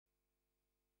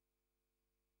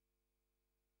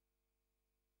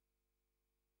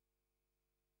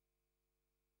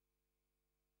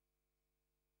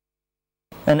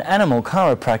An animal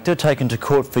chiropractor taken to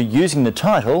court for using the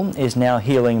title is now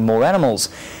healing more animals.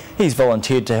 He's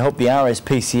volunteered to help the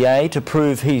RSPCA to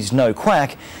prove he's no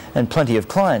quack, and plenty of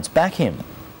clients back him.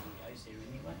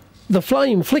 The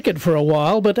flame flickered for a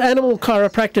while, but animal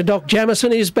chiropractor Doc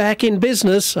Jamieson is back in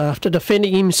business after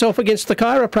defending himself against the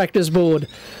Chiropractors Board.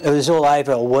 It was all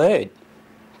over a word.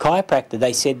 Chiropractor,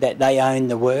 they said that they own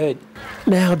the word.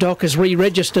 Now Doc has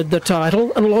re-registered the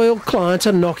title and loyal clients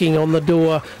are knocking on the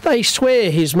door. They swear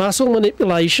his muscle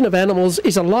manipulation of animals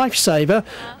is a lifesaver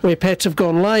where pets have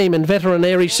gone lame and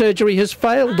veterinary surgery has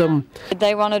failed them.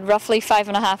 They wanted roughly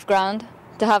 $5,500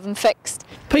 to have them fixed.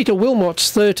 Peter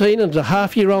Wilmot's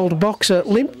 13-and-a-half-year-old boxer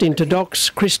limped into Doc's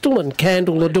crystal and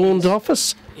candle-adorned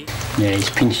office. Yeah,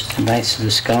 he's pinched the base of the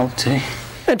skull too.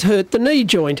 And hurt the knee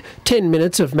joint. 10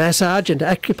 minutes of massage and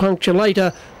acupuncture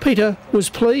later, Peter was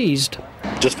pleased.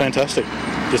 Just fantastic,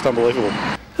 just unbelievable.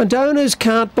 And owners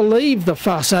can't believe the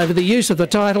fuss over the use of the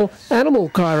title animal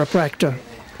chiropractor.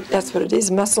 That's what it is,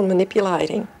 muscle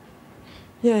manipulating.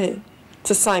 Yeah, it's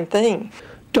the same thing.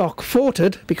 Doc fought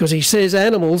it because he says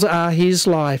animals are his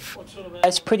life.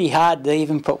 It's pretty hard to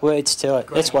even put words to it.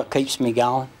 That's what keeps me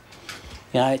going.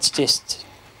 You know, it's just,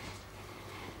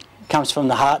 it comes from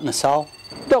the heart and the soul.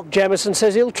 Doc Jamieson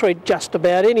says he'll treat just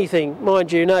about anything.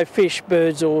 Mind you, no fish,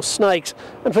 birds or snakes.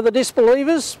 And for the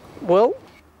disbelievers, well...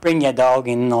 Bring your dog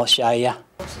in and I'll show you.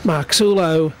 Mark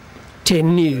Sulo,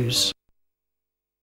 10 News.